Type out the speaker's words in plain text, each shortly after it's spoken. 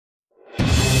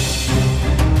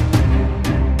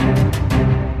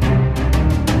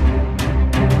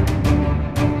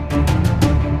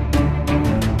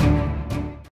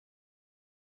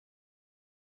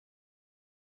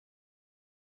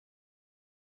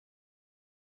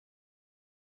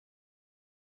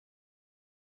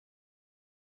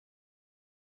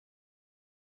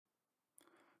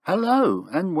Hello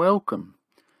and welcome.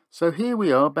 So here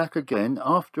we are back again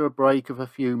after a break of a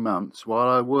few months while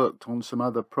I worked on some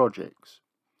other projects.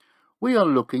 We are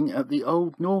looking at the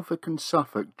old Norfolk and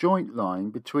Suffolk joint line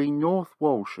between North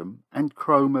Walsham and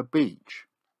Cromer Beach.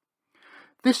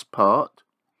 This part,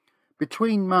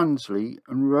 between Munsley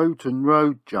and Roughton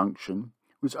Road Junction,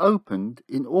 was opened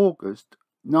in August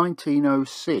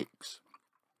 1906.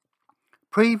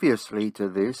 Previously to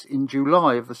this, in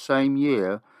July of the same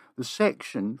year, the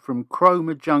section from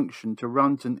Cromer Junction to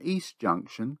Runton East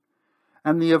Junction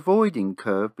and the avoiding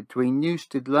curve between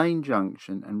Newstead Lane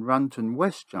Junction and Runton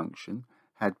West Junction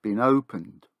had been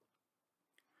opened.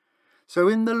 So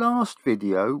in the last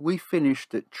video we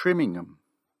finished at Trimmingham.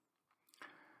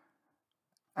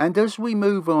 And as we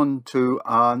move on to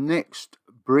our next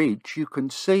bridge, you can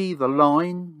see the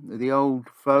line, the old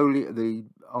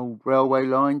railway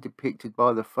line depicted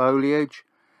by the foliage,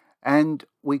 and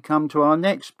we come to our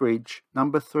next bridge,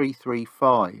 number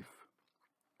 335.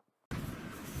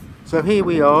 So here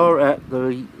we are at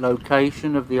the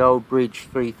location of the old bridge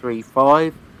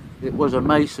 335. It was a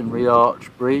masonry arch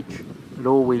bridge, but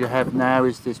all we have now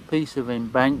is this piece of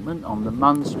embankment on the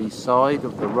Munsley side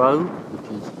of the road,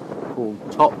 which is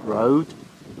called Top Road,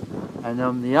 and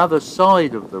on the other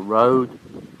side of the road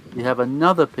we have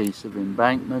another piece of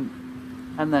embankment,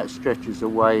 and that stretches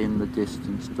away in the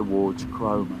distance towards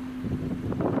Cromer.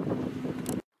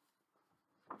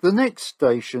 The next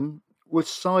station was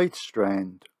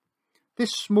Sidestrand.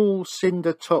 This small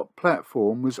cinder-top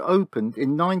platform was opened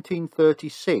in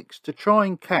 1936 to try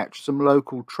and catch some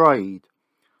local trade.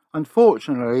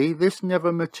 Unfortunately, this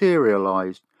never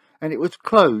materialised, and it was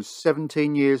closed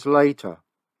 17 years later.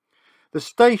 The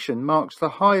station marks the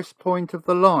highest point of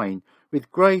the line,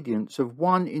 with gradients of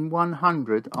 1 in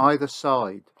 100 either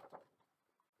side.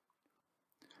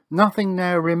 Nothing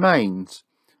now remains,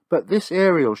 but this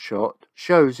aerial shot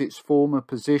shows its former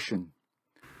position.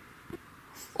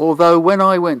 Although when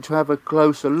I went to have a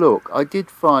closer look, I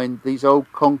did find these old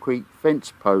concrete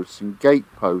fence posts and gate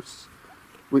posts,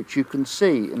 which you can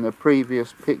see in the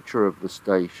previous picture of the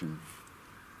station.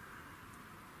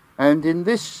 And in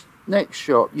this next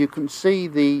shot you can see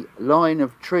the line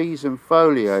of trees and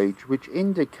foliage which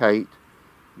indicate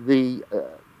the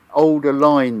old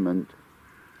alignment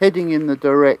heading in the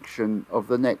direction of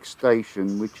the next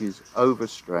station, which is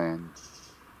Overstrand.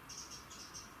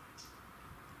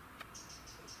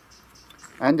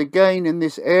 And again in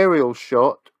this aerial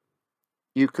shot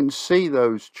you can see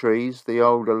those trees, the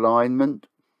old alignment,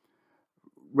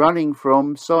 running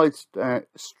from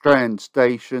Sidestrand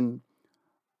station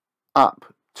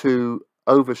up to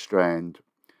Overstrand,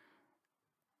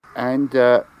 and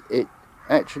it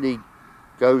actually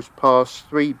goes past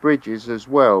three bridges as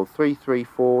well,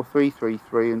 334,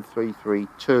 333 and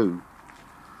 332,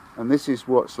 and this is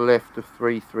what's left of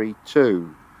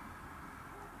 332.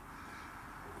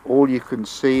 All you can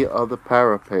see are the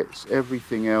parapets,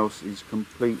 everything else is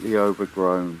completely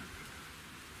overgrown.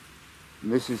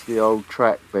 And this is the old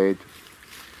track bed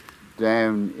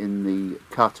down in the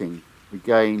cutting,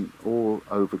 again all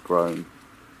overgrown.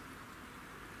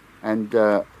 And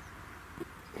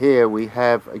here we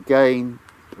have again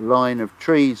a line of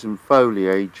trees and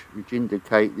foliage which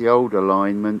indicate the old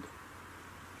alignment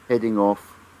heading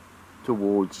off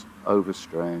towards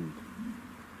Overstrand.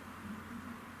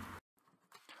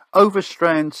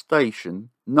 Overstrand station,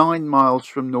 9 miles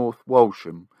from North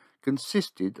Walsham,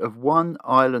 consisted of one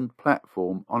island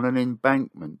platform on an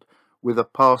embankment with a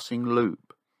passing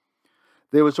loop.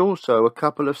 There was also a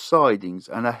couple of sidings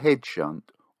and a head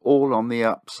shunt, all on the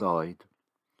upside.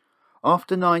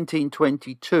 After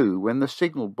 1922, when the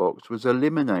signal box was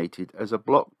eliminated as a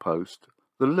block post,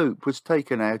 the loop was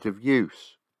taken out of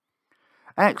use.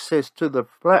 Access to the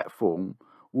platform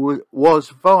was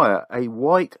via a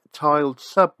white tiled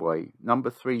subway,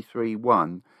 number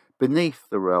 331, beneath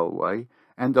the railway,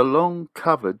 and a long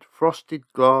covered frosted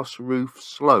glass roof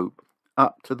slope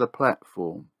up to the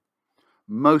platform.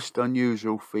 Most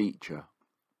unusual feature.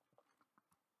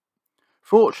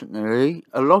 Fortunately,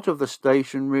 a lot of the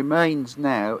station remains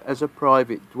now as a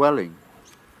private dwelling,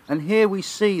 and here we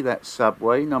see that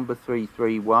subway, number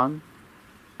 331,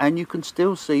 and you can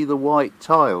still see the white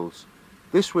tiles.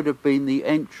 This would have been the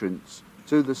entrance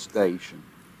to the station.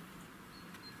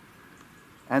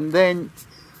 And then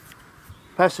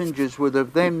passengers would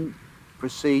have then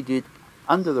proceeded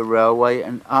under the railway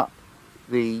and up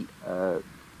the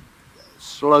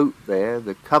slope there,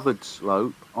 the covered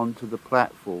slope, onto the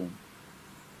platform.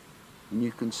 And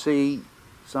you can see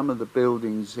some of the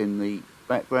buildings in the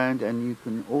background, and you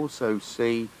can also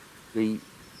see the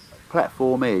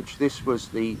platform edge. This was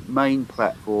the main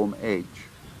platform edge.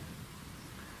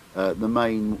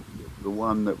 the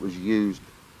one that was used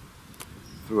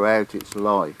throughout its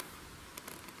life.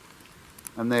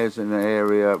 And there's an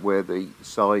area where the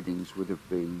sidings would have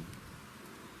been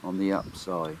on the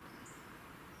upside.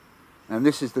 And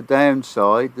this is the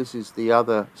downside. This is the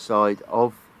other side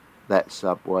of that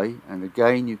subway, and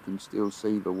again you can still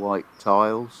see the white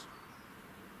tiles.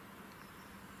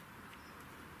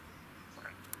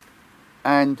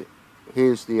 And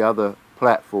here's the other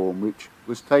platform, which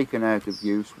was taken out of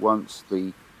use once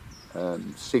the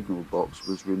signal box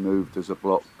was removed as a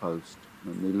block post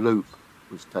and the loop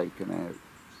was taken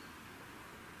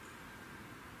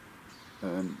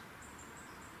out.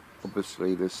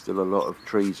 Obviously there's still a lot of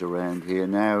trees around here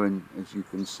now, and as you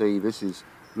can see, this is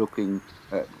looking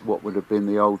at what would have been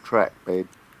the old track bed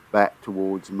back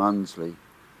towards Munsley.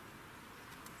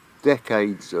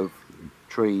 Decades of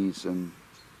trees and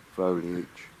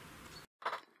foliage.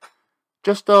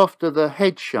 Just after the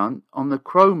head shunt on the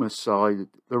Cromer side,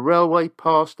 the railway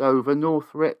passed over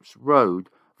North Walsham Road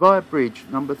via bridge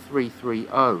number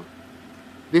 330.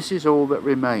 This is all that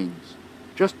remains,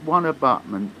 just one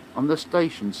abutment on the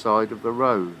station side of the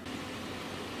road,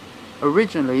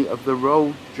 originally of the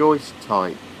rolled joist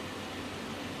type.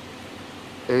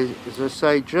 As I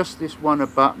say, just this one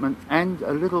abutment and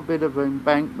a little bit of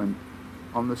embankment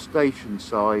on the station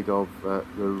side of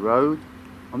the road.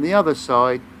 On the other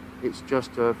side, it's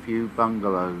just a few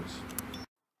bungalows.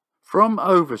 From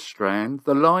Overstrand,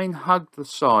 the line hugged the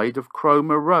side of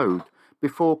Cromer Road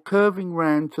before curving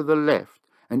round to the left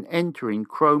and entering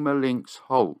Cromer Links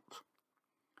Halt.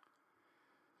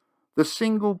 The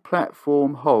single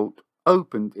platform halt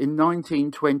opened in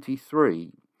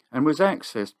 1923 and was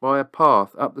accessed by a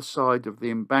path up the side of the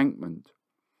embankment.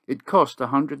 It cost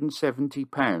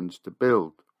 £170 to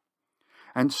build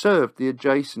and served the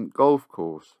adjacent golf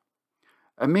course.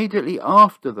 Immediately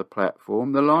after the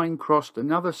platform, the line crossed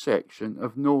another section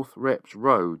of North Walsham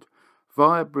Road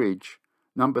via bridge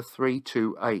number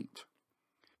 328.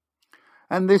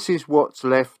 And this is what's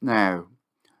left now.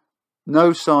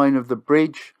 No sign of the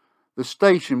bridge. The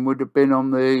station would have been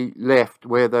on the left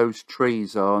where those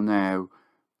trees are now,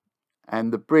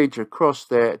 and the bridge across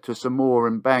there to some more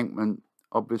embankment,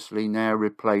 obviously now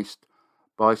replaced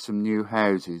by some new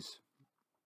houses.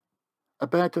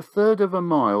 About a third of a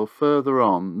mile further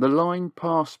on, the line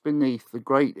passed beneath the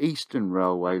Great Eastern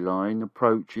Railway line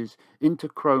approaches into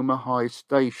Cromer High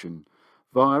Station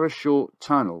via a short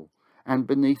tunnel and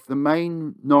beneath the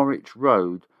main Norwich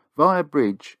Road via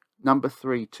bridge number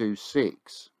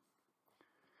 326.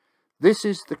 This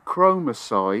is the Cromer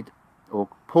side or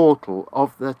portal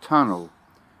of the tunnel.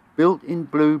 Built in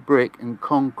blue brick and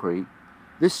concrete,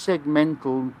 this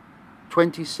segmental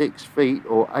 26 feet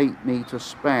or 8 metre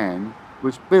span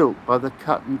was built by the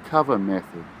cut and cover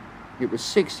method. It was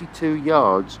 62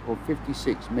 yards or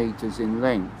 56 metres in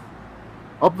length.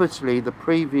 Obviously the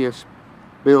previous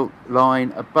built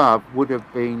line above would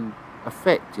have been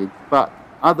affected, but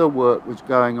other work was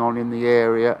going on in the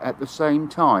area at the same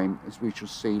time, as we shall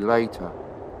see later.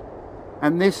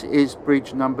 And this is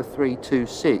bridge number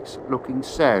 326 looking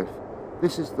south.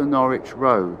 This is the Norwich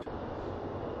Road.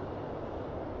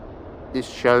 This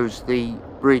shows the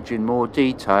bridge in more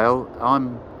detail.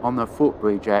 I'm on the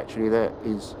footbridge actually that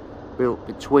is built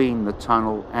between the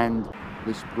tunnel and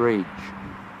this bridge.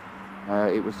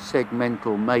 It was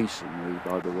segmental masonry,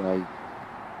 by the way.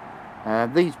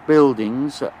 These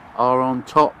buildings are on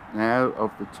top now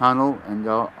of the tunnel and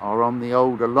are on the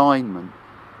old alignment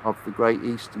of the Great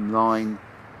Eastern Line,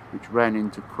 which ran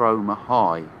into Cromer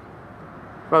High.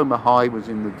 Cromer High was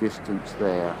in the distance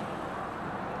there.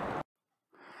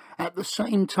 At the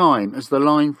same time as the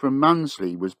line from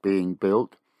Munsley was being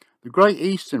built, the Great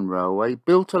Eastern Railway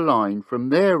built a line from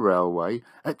their railway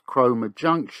at Cromer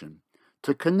Junction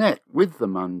to connect with the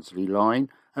Munsley line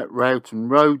at Roughton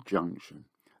Road Junction,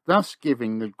 thus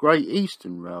giving the Great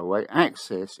Eastern Railway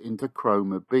access into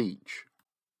Cromer Beach.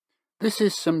 This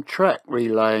is some track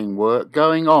relaying work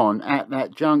going on at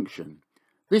that junction.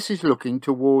 This is looking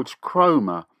towards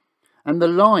Cromer, and the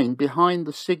line behind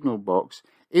the signal box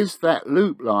is that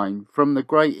loop line from the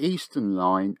Great Eastern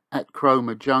Line at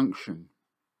Cromer Junction.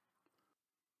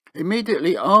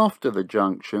 Immediately after the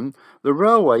junction, the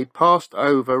railway passed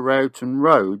over Roughton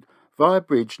Road via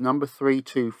bridge number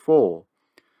 324.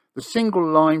 The single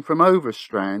line from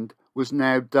Overstrand was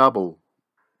now double.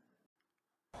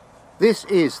 This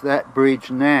is that bridge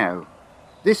now.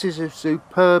 This is a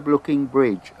superb looking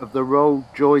bridge of the rolled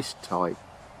joist type,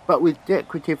 but with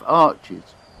decorative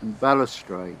arches and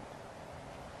balustrade.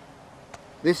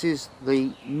 This is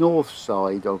the north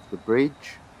side of the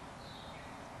bridge.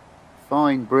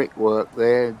 Fine brickwork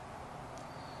there.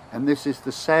 And this is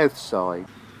the south side.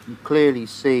 You can clearly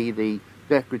see the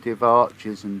decorative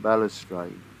arches and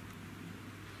balustrade.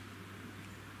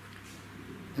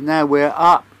 And now we're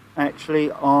up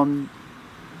actually on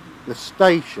the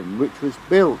station, which was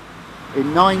built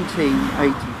in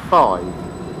 1985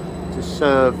 to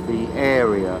serve the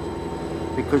area,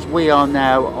 because we are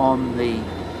now on the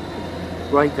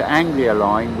Greater Anglia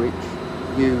line, which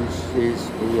uses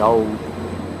the old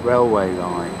railway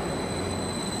line.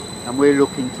 And we're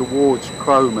looking towards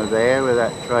Cromer there, where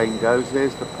that train goes.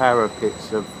 There's the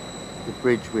parapets of the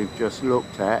bridge we've just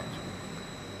looked at.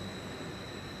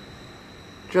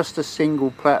 Just a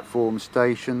single platform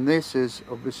station. This is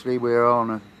obviously we're on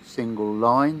a single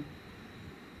line.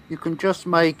 You can just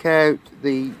make out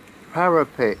the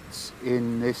parapets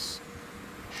in this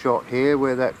shot here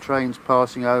where that train's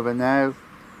passing over now.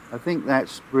 I think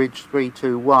that's bridge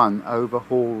 321 over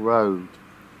Hall Road.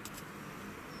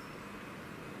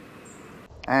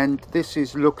 And this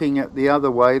is looking at the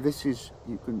other way. This is,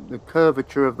 the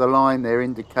curvature of the line there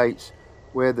indicates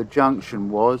where the junction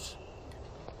was.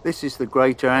 This is the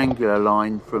Greater Anglia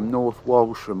line from North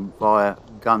Walsham via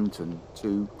Gunton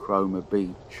to Cromer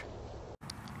Beach.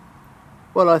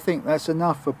 Well, I think that's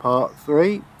enough for part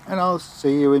 3, and I'll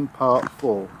see you in part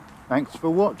 4. Thanks for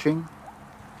watching.